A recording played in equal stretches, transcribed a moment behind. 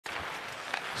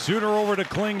Suter over to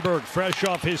Klingberg, fresh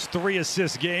off his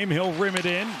 3-assist game. He'll rim it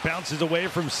in, bounces away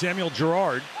from Samuel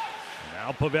Girard.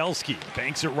 Now Pavelski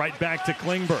banks it right back to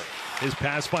Klingberg. His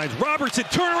pass finds Robertson,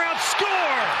 turnaround,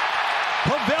 score!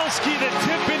 Pavelski the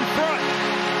tip in front.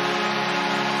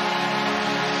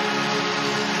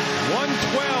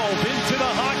 1:12 into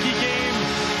the hockey game.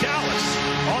 Dallas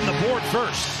on the board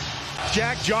first.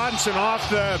 Jack Johnson off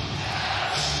the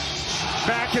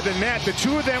back of the net. The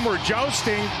two of them were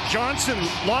jousting. Johnson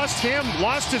lost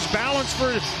his balance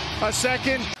for a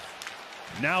second.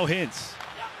 Now Hintz.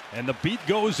 And the beat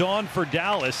goes on for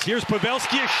Dallas. Here's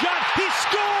Pavelski, a shot. He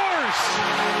scores!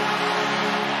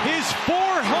 His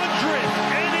 400th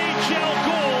NHL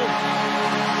goal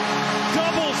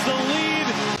doubles the lead.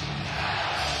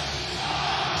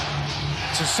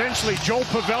 It's essentially Joe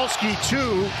Pavelski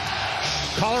 2.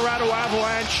 Colorado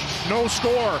Avalanche, no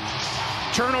score.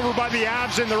 Turnover by the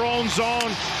Avs in their own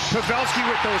zone. Pavelski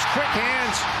with those quick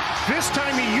hands. This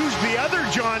time he used the other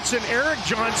Johnson, Eric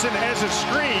Johnson, as a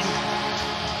screen.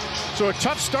 So a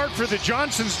tough start for the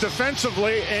Johnsons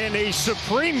defensively and a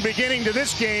supreme beginning to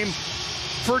this game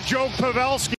for Joe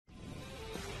Pavelski.